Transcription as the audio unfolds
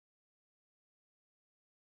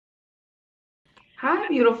Hi,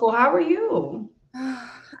 beautiful. How are you?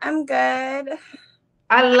 I'm good.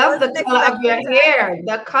 I I love the wasn't color of your expecting to ask. hair.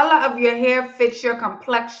 The color of your hair fits your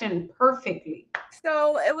complexion perfectly.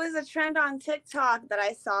 So it was a trend on TikTok that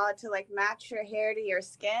I saw to like match your hair to your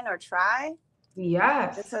skin or try. And so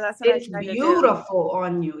Yes, that's what I it's tried to do. beautiful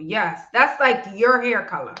on you. Yes, that's like your hair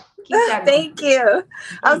color. Keep that Thank going. you.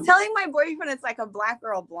 I was Mhm. telling my boyfriend it's like a black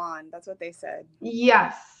girl blonde. That's what they said.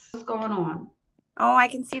 Yes. What's going on? Oh, I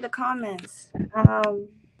can see the comments.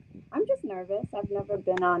 I'm just nervous. I've never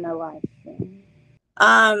been on a live stream.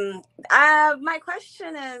 My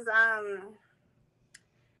question is,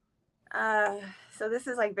 uh, so this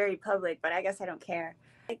is like very public, but I guess I don't care.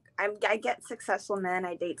 I get successful men,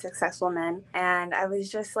 I date successful men, and I was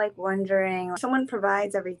just like wondering, someone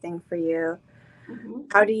provides everything for you.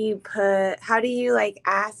 Mhm. How do you like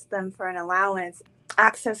ask them for an allowance,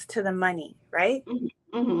 access to the money, right? Mhm.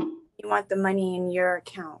 Mhm. You want the money in your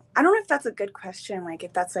account. I don't know if that's a good question, like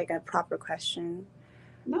if that's like a proper question.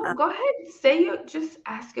 No, Um, go ahead. Say your, just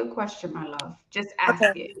ask your question, my love. Just ask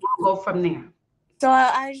okay. it. We'll go from there. So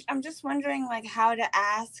I'm just wondering like how to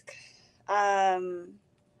ask, um,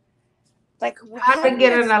 like How to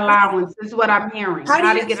get an allowance is what I'm hearing. how do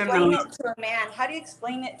How you to get an explain allowance. it to a man? How do you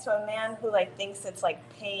explain it to a man who like thinks it's like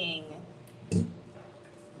paying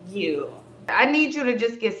you? I need you to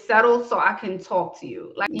just get settled so I can talk to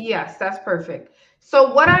you. Like, yes, that's perfect.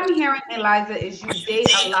 So what I'm hearing, Eliza, is you date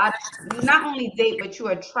a lot of, you not only date, but you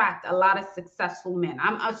attract a lot of successful men.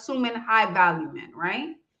 I'm assuming high value men,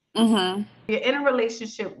 right? Mm-hmm. You're in a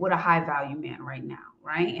relationship with a high value man right now,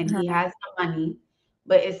 right? And he Mm-hmm. has the money,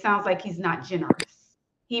 but it sounds like he's not generous.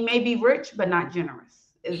 He may be rich, but not generous.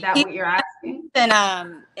 Is that He's what you're asking?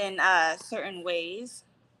 in certain ways.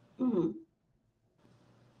 Mhm.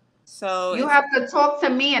 So You it's have to talk to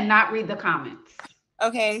me and not read the comments.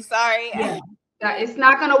 okay. Sorry. Yeah. It's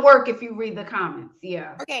not going to work if you read the comments.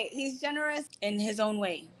 Yeah. Okay, he's generous in his own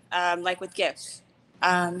way, like with gifts.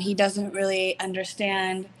 He doesn't really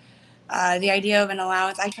understand the idea of an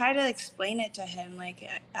allowance. I try to explain it to him, like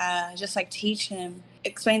just like teach him,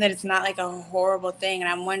 explain that it's not like a horrible thing. And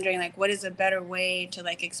I'm wondering, like, what is a better way to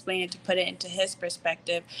like explain it to put it into his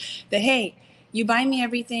perspective? That hey, you buy me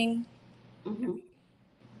everything. Hmm.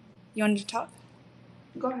 You wanted to talk?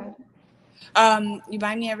 Go ahead. You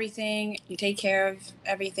buy me everything. You take care of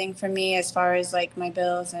everything for me as far as like my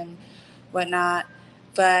bills and whatnot.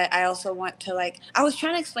 But I also want to like. I was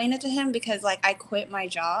trying to explain it to him because like I quit my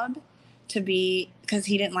job to be because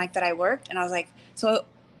he didn't like that I worked, and I was like, so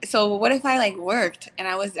what if I like worked and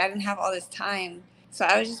I didn't have all this time. So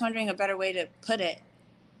I was just wondering a better way to put it.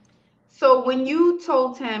 So when you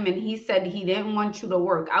told him and he said he didn't want you to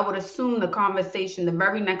work, I would assume the conversation, the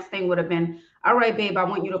very next thing would have been, all right, babe, I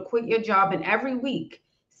want you to quit your job. And every week,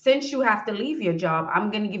 since you have to leave your job,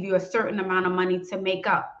 I'm going to give you a certain amount of money to make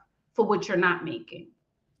up for what you're not making.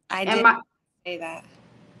 I And did my, say that.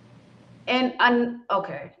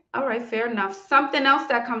 okay. All right, fair enough. Something else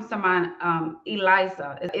that comes to mind,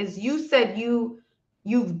 Eliza, is you said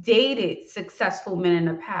you've dated successful men in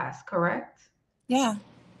the past, correct? Yeah.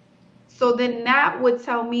 So then that would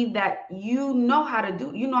tell me that you know how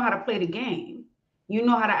to play the game. You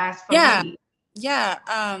know how to ask for Yeah. money. Yeah.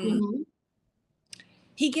 Hmm.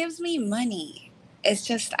 He gives me money. It's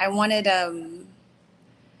just I wanted a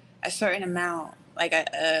certain amount, like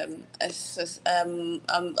a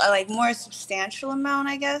like more substantial amount,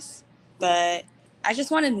 I guess. But I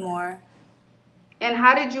just wanted more. And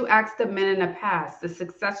how did you ask the men in the past, the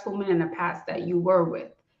successful men in the past that you were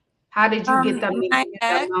with? How did you get them to give My you the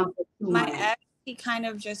ex, amount that you my wanted? ex, he kind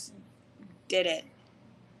of just did it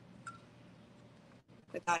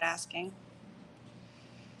without asking.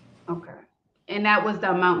 Okay. And that was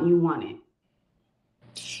the amount you wanted.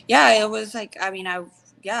 Yeah, it was like I mean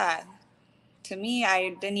yeah. To me,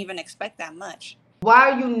 I didn't even expect that much.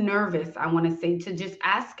 Why are you nervous? I want to say to just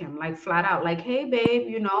ask him like flat out, like, hey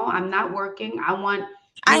babe, I'm not working. I want,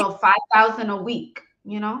 I 5,000 a week,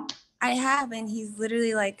 you know? I have, and he's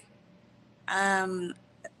literally like, um,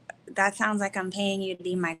 that sounds like I'm paying you to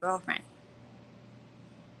be my girlfriend.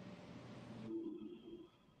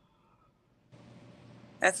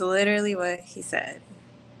 That's literally what he said.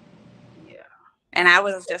 Yeah. And I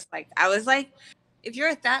was just like, I was like, if you're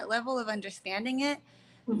at that level of understanding it,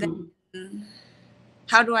 Mhm. then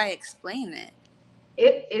how do I explain it?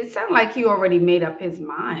 It sounds like he already made up his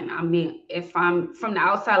mind. I mean, if I'm from the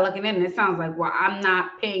outside looking in, it sounds like, well, I'm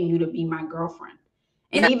not paying you to be my girlfriend.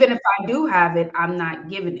 And Yeah. even if I do have it, I'm not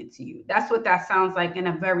giving it to you. That's what that sounds like in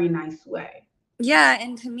a very nice way. Yeah.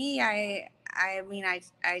 And to me, I mean,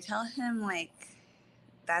 I tell him like,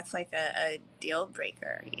 that's like a deal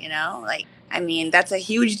breaker, you know? Like, I mean, that's a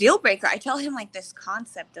huge deal breaker. I tell him like this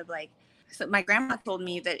concept of like, so my grandma told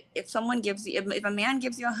me that if someone gives you, if a man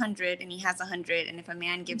gives you 100 and he has 100, and if a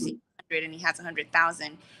man gives you 100 and he has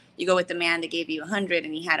 100,000, you go with the man that gave you 100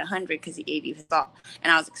 and he had 100 because he gave you his all.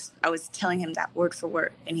 And I was telling him that word for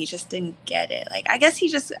word, and he just didn't get it. Like, I guess he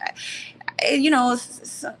just, you know,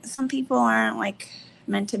 some people aren't like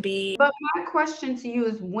meant to be. But my question to you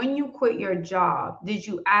is, when you quit your job, did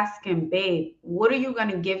you ask him, babe, what are you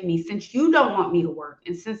going to give me since you don't want me to work?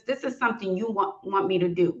 And since this is something you want me to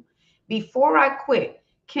do, before I quit,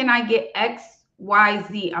 can I get X, Y,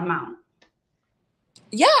 Z amount?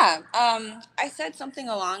 Yeah, I said something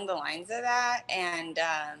along the lines of that, and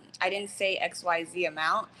I didn't say XYZ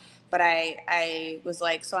amount, but I was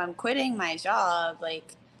like, so I'm quitting my job,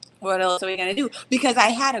 like, what else are we gonna do? Because I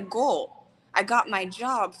had a goal. I got my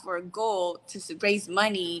job for a goal to raise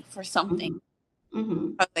money for something.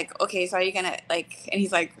 Mm-hmm. I was like, okay, so are you gonna, like, and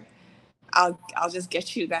he's like, I'll just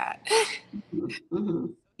get you that. Mm-hmm.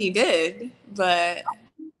 He did, but,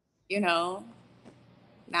 you know,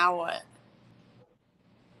 now what?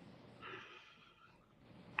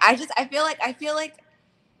 I feel like,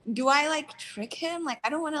 do I like trick him? Like, I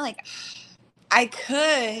don't want to, like, I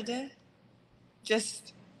could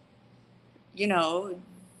just, you know,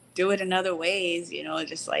 do it in other ways, you know,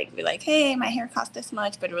 just like be like, hey, my hair cost this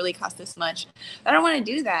much, but it really cost this much. I don't want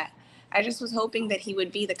to do that. I just was hoping that he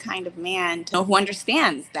would be the kind of man who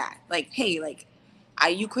understands that. Like, hey, like,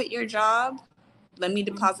 you quit your job, let me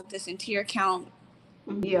deposit this into your account.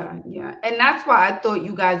 Yeah, yeah. And that's why I thought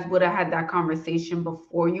you guys would have had that conversation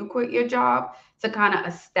before you quit your job, to kind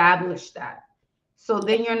of establish that. So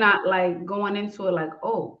then you're not like going into it like,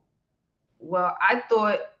 oh, well, I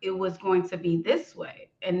thought it was going to be this way,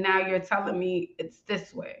 and now you're telling me it's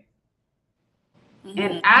this way. Mm-hmm.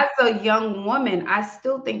 And as a young woman, I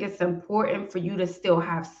still think it's important for you to still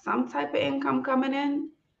have some type of income coming in,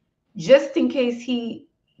 just in case he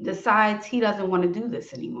decides he doesn't want to do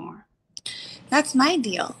this anymore. That's my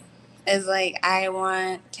deal. Is like, I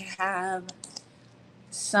want to have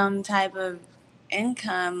some type of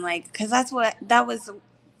income, like, because that was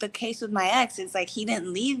the case with my ex. It's like, he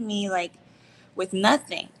didn't leave me like with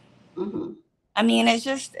nothing. Mm-hmm. I mean, it's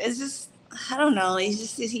just I don't know,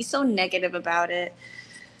 he's so negative about it.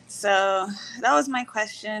 So that was my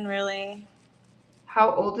question, really.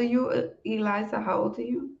 How old are you, Eliza? How old are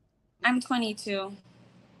you? I'm 22.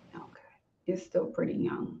 Okay, you're still pretty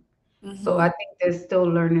young. Mm-hmm. So I think there's still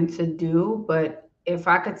learning to do. But if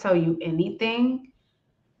I could tell you anything,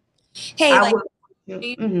 hey, I like, would.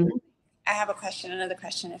 Mm-hmm. I have another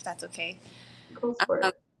question, if that's okay. Go for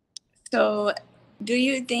it. So, do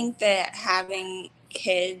you think that having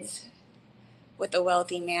kids with a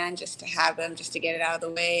wealthy man, just to have them, just to get it out of the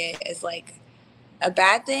way, is like a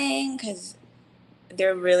bad thing because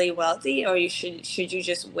they're really wealthy, or should you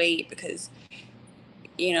just wait because,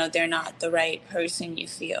 you know, they're not the right person, you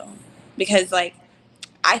feel? Because, like,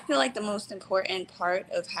 I feel like the most important part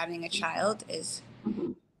of having a child is,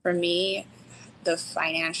 Mm-hmm. for me, the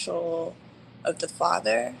financial of the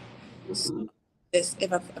father. Mm-hmm. So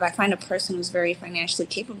if I find a person who's very financially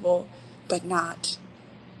capable, but not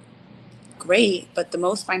great, but the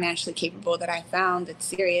most financially capable that I found that's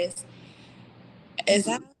serious, is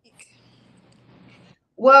that like...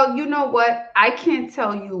 Well, you know what? I can't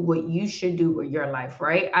tell you what you should do with your life,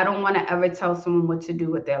 right? I don't want to ever tell someone what to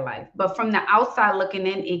do with their life. But from the outside looking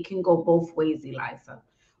in, it can go both ways, Eliza.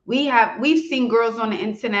 We've seen girls on the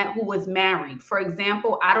internet who was married. For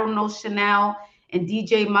example, I don't know Chanel and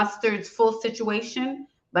DJ Mustard's full situation,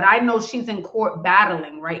 but I know she's in court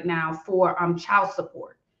battling right now for child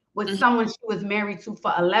support with someone she was married to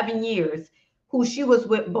for 11 years, who she was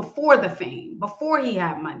with before the fame, before he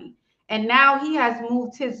had money. And now he has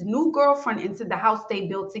moved his new girlfriend into the house they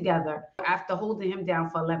built together after holding him down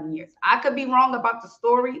for 11 years. I could be wrong about the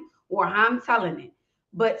story or how I'm telling it,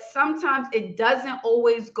 but sometimes it doesn't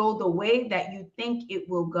always go the way that you think it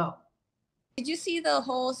will go. Did you see the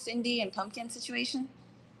whole Cindy and Pumpkin situation?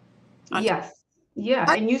 Yes.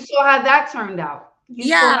 Yeah. And you saw how that turned out. You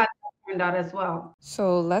saw how that turned out as well.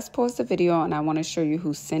 So let's pause the video, and I want to show you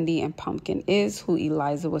who Cindy and Pumpkin is, who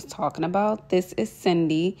Eliza was talking about. This is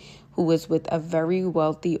Cindy, who was with a very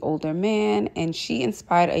wealthy older man, and she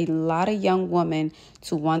inspired a lot of young women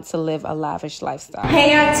to want to live a lavish lifestyle.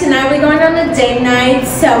 Hey y'all, tonight we're going on a date night,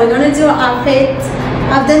 so we're going to do an outfit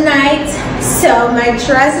of the night. So my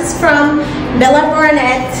dress is from Bella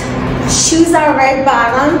Barnett, shoes are red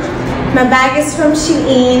bottom, my bag is from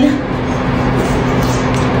Shein,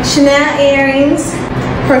 Chanel earrings,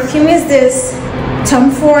 perfume is this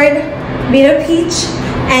Tom Ford Bitter Peach,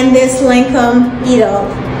 and this Lancome Beetle.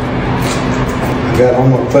 I got all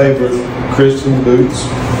my favorite Christian boots,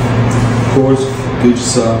 of course, Gucci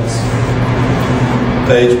socks,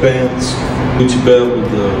 Page pants, Gucci belt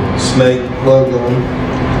with the snake logo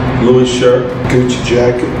on, Louis shirt, Gucci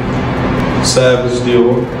jacket, Savage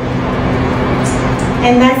Dior.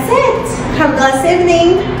 And that's it. Have a blessed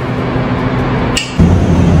evening.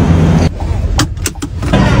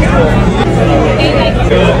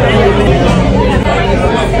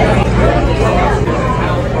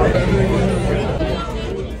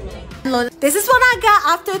 This is what I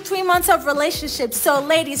got after 3 months of relationship. So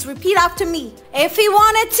ladies, repeat after me. If he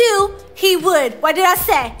wanted to, he would. What did I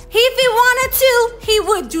say? If he wanted to, he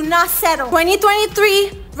would. Do not settle.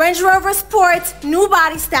 2023 Range Rover Sport, new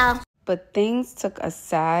body style. But things took a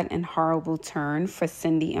sad and horrible turn for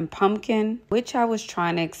Cindy and Pumpkin, which I was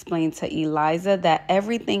trying to explain to Eliza that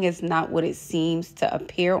everything is not what it seems to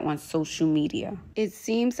appear on social media. It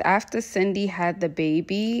seems after Cindy had the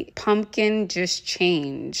baby, Pumpkin just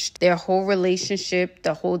changed. Their whole relationship,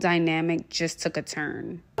 the whole dynamic just took a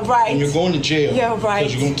turn. Right. And you're going to jail. Yeah, right.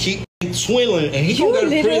 Because you're going to keep swindling, and he's gonna go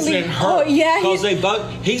to prison and hurt.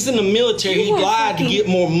 Because he's in the military. He lied to get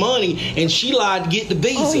more money, and she lied to get the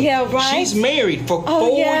visa. Oh, yeah, right. She's married for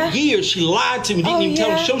 4 years. She lied to me. Didn't even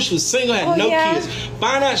tell me she was single, had no kids.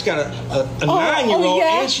 Find out she got a 9-year-old,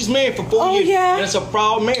 and she's married for 4 years. And it's a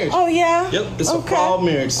fraud marriage. Oh yeah. Yep, it's a fraud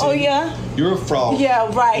marriage. Oh yeah. You're a fraud.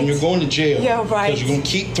 Yeah, right. And you're going to jail. Yeah, right. Because you're gonna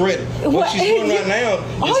keep threatening. What she's doing right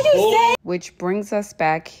now is full. Which brings us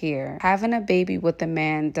back here. Having a baby with a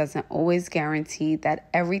man doesn't always guarantee that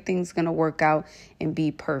everything's going to work out and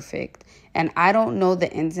be perfect. And I don't know the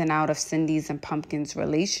ins and outs of Cindy's and Pumpkin's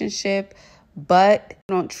relationship, but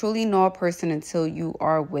you don't truly know a person until you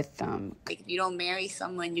are with them. If you don't marry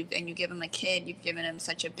someone and you give them a kid, you've given them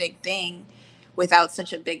such a big thing without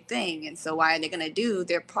such a big thing. And so why are they going to do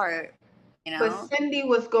their part, you know? But Cindy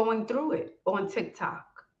was going through it on TikTok.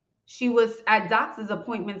 She was at doctor's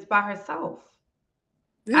appointments by herself.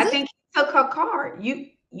 Really? I think he took her card. You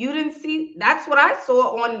didn't see? That's what I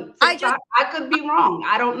saw on TikTok. I could be wrong.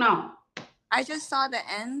 I don't know. I just saw the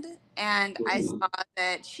end, and I saw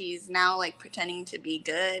that she's now like pretending to be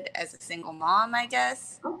good as a single mom, I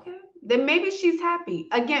guess. Okay. Then maybe she's happy.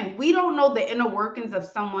 Again, we don't know the inner workings of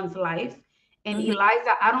someone's life. And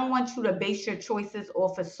Eliza, I don't want you to base your choices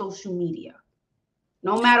off of social media.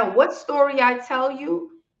 No matter what story I tell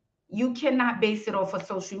you, you cannot base it off of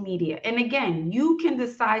social media. And again, you can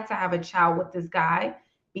decide to have a child with this guy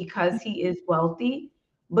because he is wealthy,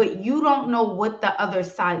 but you don't know what the other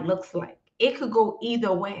side looks like. It could go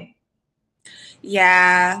either way.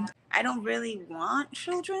 Yeah, I don't really want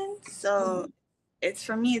children. So it's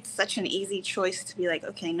for me, it's such an easy choice to be like,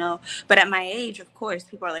 okay, no. But at my age, of course,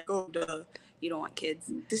 people are like, oh, duh, you don't want kids.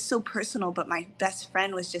 This is so personal, but my best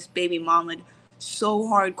friend was just baby mamaed so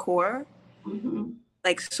hardcore.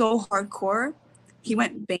 Like so hardcore, he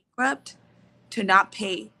went bankrupt to not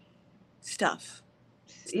pay stuff.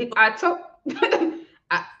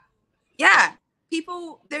 Yeah,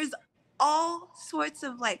 people. There's all sorts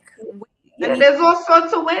of like. There's all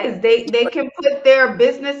sorts of ways they can put their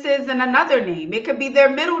businesses in another name. It could be their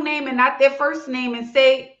middle name and not their first name, and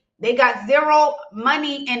say they got zero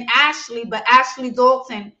money in Ashley, but Ashley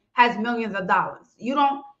Dalton has millions of dollars.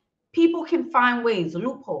 People can find ways,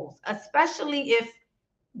 loopholes, especially if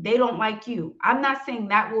they don't like you. I'm not saying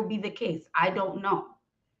that will be the case. I don't know.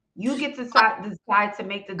 You get to decide to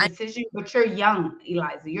make the decision, but you're young,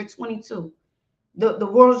 Eliza. You're 22. The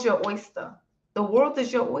world's your oyster. The world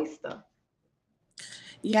is your oyster.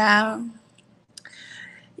 Yeah.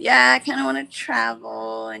 Yeah, I kind of want to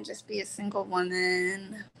travel and just be a single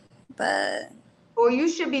woman, but... Or you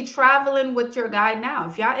should be traveling with your guy now.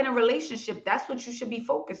 If y'all in a relationship, that's what you should be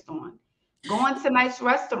focused on. Going to nice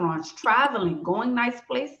restaurants, traveling, going nice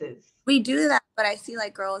places. We do that, but I see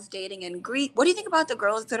like girls dating in Greece. What do you think about the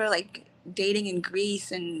girls that are like dating in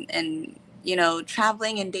Greece and you know,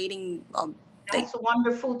 traveling and dating? That's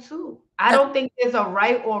wonderful too. I don't think there's a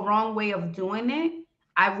right or wrong way of doing it.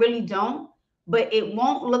 I really don't. But it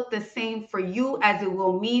won't look the same for you as it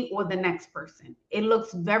will me or the next person. It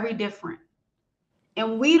looks very different.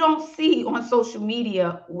 And we don't see on social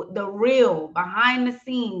media the real behind the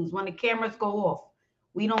scenes when the cameras go off.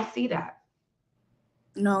 We don't see that.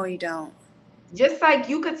 No, we don't. Just like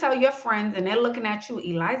you could tell your friends and they're looking at you,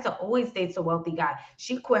 Eliza always dates a wealthy guy.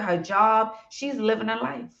 She quit her job. She's living a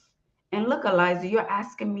life. And look, Eliza, you're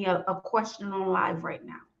asking me a question on live right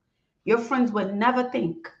now. Your friends would never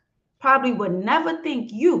think, probably would never think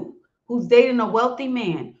you, who's dating a wealthy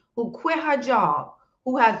man, who quit her job,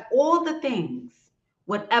 who has all the things,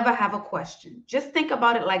 would ever have a question. Just think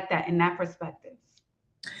about it like that, in that perspective.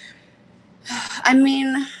 I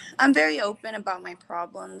mean, I'm very open about my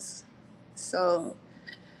problems. So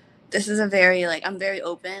this is a very like I'm very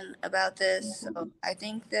open about this. So I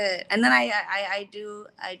think that, and then I do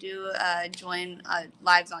join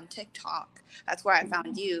lives on TikTok. That's where I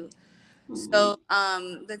found you. So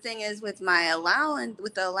the thing is with my allowance,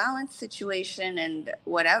 with the allowance situation and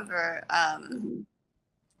whatever,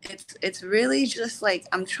 it's really just like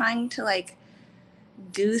I'm trying to like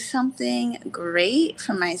do something great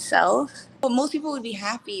for myself. But most people would be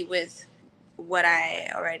happy with what I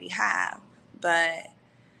already have, but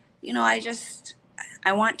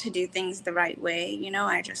I want to do things the right way.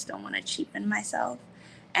 I just don't want to cheapen myself,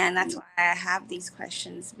 and that's why I have these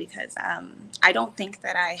questions because I don't think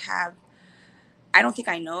that I don't think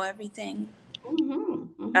I know everything,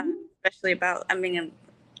 especially about. I mean,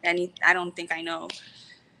 I don't think I know,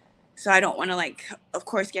 so I don't want to like, of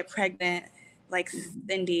course, get pregnant like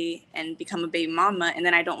Cindy and become a baby mama, and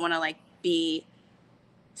then I don't want to like be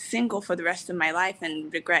single for the rest of my life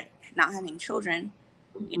and regret not having children.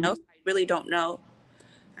 I really don't know.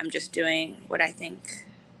 I'm just doing what I think.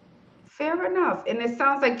 Fair enough. And it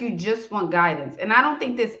sounds like you just want guidance. And I don't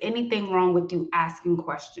think there's anything wrong with you asking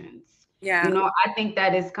questions. Yeah. I think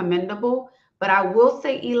that is commendable. But I will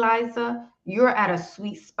say, Eliza, you're at a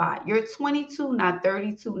sweet spot. You're 22, not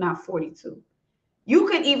 32, not 42. You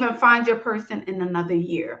could even find your person in another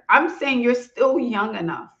year. I'm saying you're still young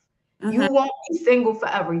enough. You won't be single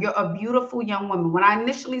forever. You're a beautiful young woman. When I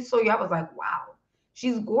initially saw you, I was like, wow,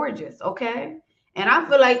 she's gorgeous. Okay. And I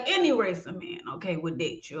feel like any race of man, okay, would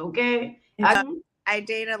date you. Okay. I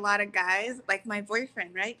date a lot of guys, like my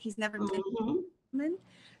boyfriend, right? He's never been with a woman.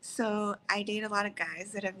 So I date a lot of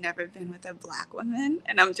guys that have never been with a black woman.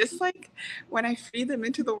 And I'm just like, when I free them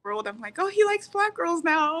into the world, I'm like, oh, he likes black girls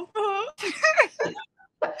now.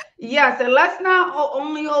 Yes, and let's not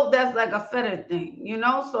only hope that's like a fetish thing. So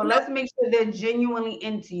No, let's make sure they're genuinely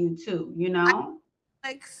into you too.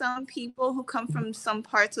 like some people who come from some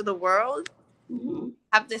parts of the world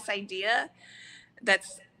have this idea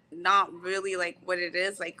that's not really like what it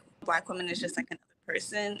is. Like black woman is just like another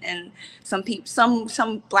person, and some people,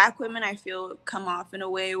 some black women, I feel come off in a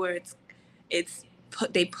way where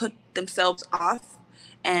they put themselves off,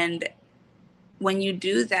 and when you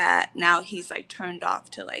do that, now he's like turned off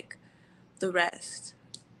to like the rest.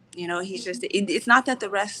 He's just it's not that the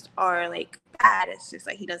rest are like bad. It's just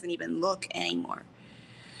like he doesn't even look anymore.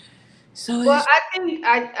 So Well,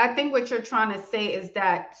 I think what you're trying to say is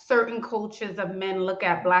that certain cultures of men look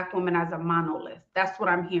at black women as a monolith. That's what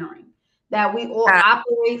I'm hearing. That we all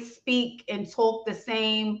operate, speak, and talk the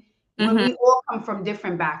same when we all come from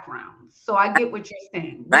different backgrounds. So I get what you're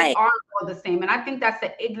saying. We right. aren't all the same. And I think that's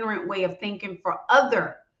an ignorant way of thinking for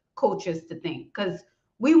other cultures to think because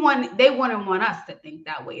they wouldn't want us to think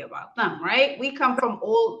that way about them, right? We come from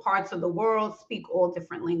all parts of the world, speak all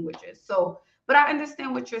different languages. So but I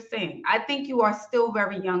understand what you're saying. I think you are still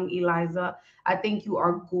very young, Eliza. I think you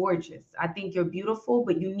are gorgeous. I think you're beautiful,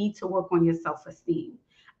 but you need to work on your self esteem.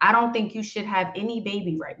 I don't think you should have any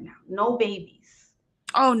baby right now. No babies.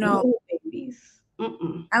 Oh, no. No babies.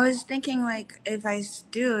 Mm-mm. I was thinking like if I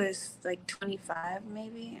do, it's like 25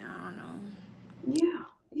 maybe. I don't know.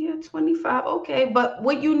 Yeah, 25. Okay. But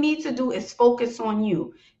what you need to do is focus on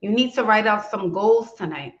you. You need to write out some goals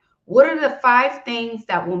tonight. What are the 5 things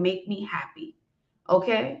that will make me happy?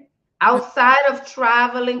 Okay. Outside of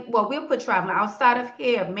traveling, well, we'll put traveling outside of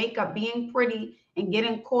hair, makeup, being pretty, and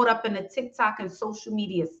getting caught up in the TikTok and social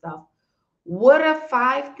media stuff. What are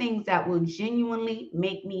 5 things that will genuinely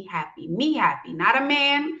make me happy? Me happy, not a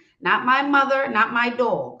man, not my mother, not my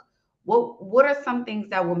dog. What are some things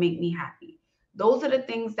that will make me happy? Those are the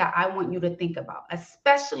things that I want you to think about,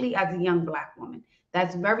 especially as a young black woman.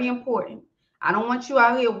 That's very important. I don't want you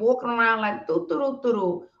out here walking around like do do do do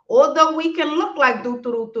do. Although we can look like do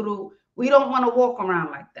do do do do, we don't want to walk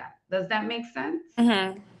around like that. Does that make sense?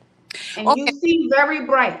 And you Okay. seem very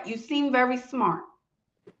bright. You seem very smart.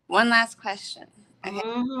 One last question. Okay.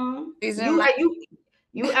 These are my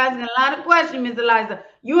You asking a lot of questions, Ms. Eliza.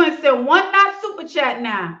 You ain't said one not super chat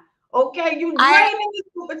now. Okay, you draining the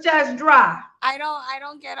super chats dry. I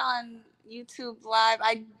don't get on YouTube live.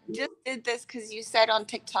 I just did this because you said on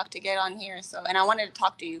TikTok to get on here. So and I wanted to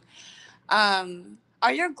talk to you.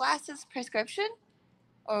 Are your glasses prescription?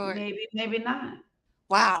 Or Maybe not.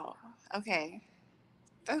 wow. Okay.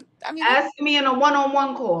 I mean, Ask me in a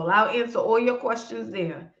one-on-one call. I'll answer all your questions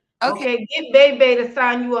there. okay. Okay, get Bebe to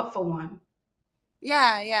sign you up for one.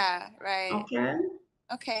 Yeah, right. Okay.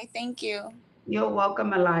 Okay, thank you. You're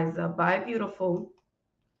welcome, Eliza. Bye, beautiful.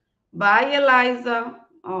 Bye, Eliza.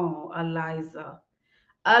 Oh, Eliza.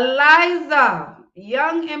 Eliza,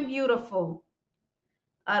 young and beautiful.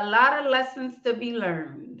 A lot of lessons to be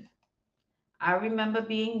learned. I remember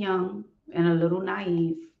being young and a little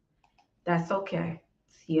naive. That's okay.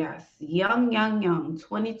 Yes, young,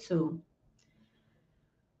 22.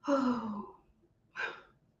 Oh,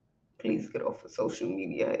 please get off of social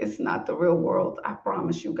media. It's not the real world. I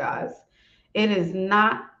promise you guys. It is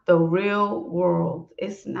not the real world.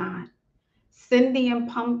 It's not. Cindy and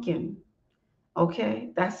Pumpkin,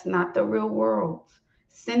 okay? That's not the real world.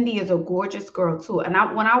 Cindy is a gorgeous girl too. And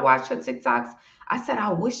when I watch her TikToks, I said,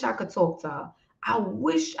 I wish I could talk to her. I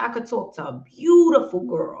wish I could talk to a beautiful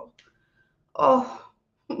girl. Oh,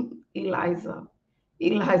 Eliza.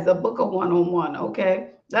 Eliza, book a one-on-one,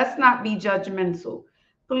 okay? Let's not be judgmental.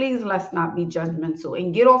 Please, let's not be judgmental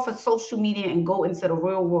and get off of social media and go into the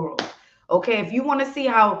real world. Okay, if you want to see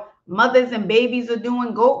how mothers and babies are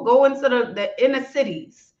doing, go into the inner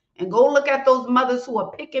cities and go look at those mothers who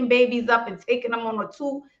are picking babies up and taking them on a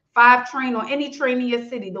 2-5 train or any train in your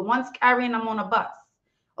city, the ones carrying them on a bus.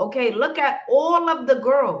 Okay, look at all of the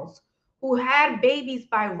girls who had babies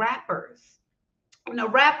by rappers. And the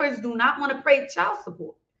rappers do not want to pay child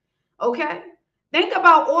support. Okay? Think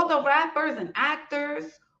about all the rappers and actors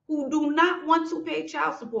who do not want to pay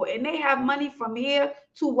child support and they have money from here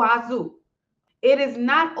to wazoo. It is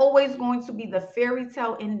not always going to be the fairy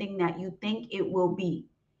tale ending that you think it will be.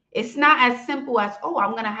 It's not as simple as, oh,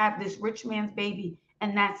 I'm going to have this rich man's baby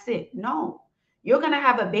and that's it. No, you're going to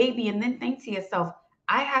have a baby and then think to yourself,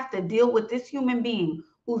 I have to deal with this human being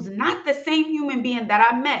who's not the same human being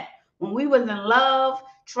that I met when we was in love,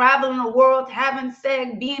 traveling the world, having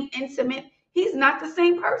sex, being intimate. He's not the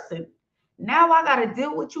same person. Now I got to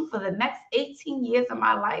deal with you for the next 18 years of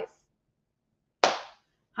my life.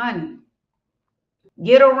 Honey,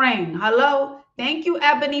 get a ring. Hello? Thank you,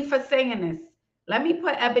 Ebony, for saying this. Let me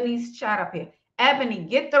put Ebony's chat up here. Ebony,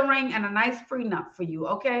 get the ring and a nice prenup for you,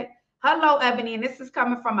 okay? Hello, Ebony, and this is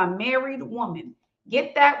coming from a married woman.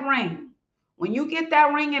 Get that ring. When you get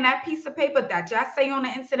that ring and that piece of paper that y'all say on the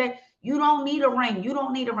internet, you don't need a ring. You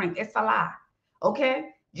don't need a ring. It's a lie, okay?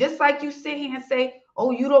 Just like you sit here and say,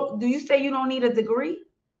 oh, you don't, do you say you don't need a degree?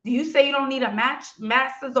 Do you say you don't need a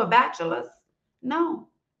master's or bachelor's? No.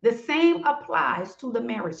 The same applies to the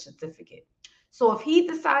marriage certificate. So if he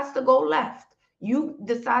decides to go left, you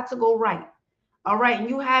decide to go right. All right. And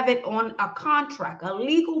you have it on a contract, a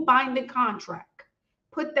legal binding contract.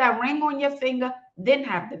 Put that ring on your finger, then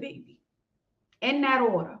have the baby. In that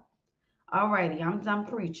order. All righty. I'm done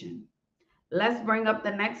preaching. Let's bring up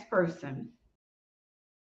the next person.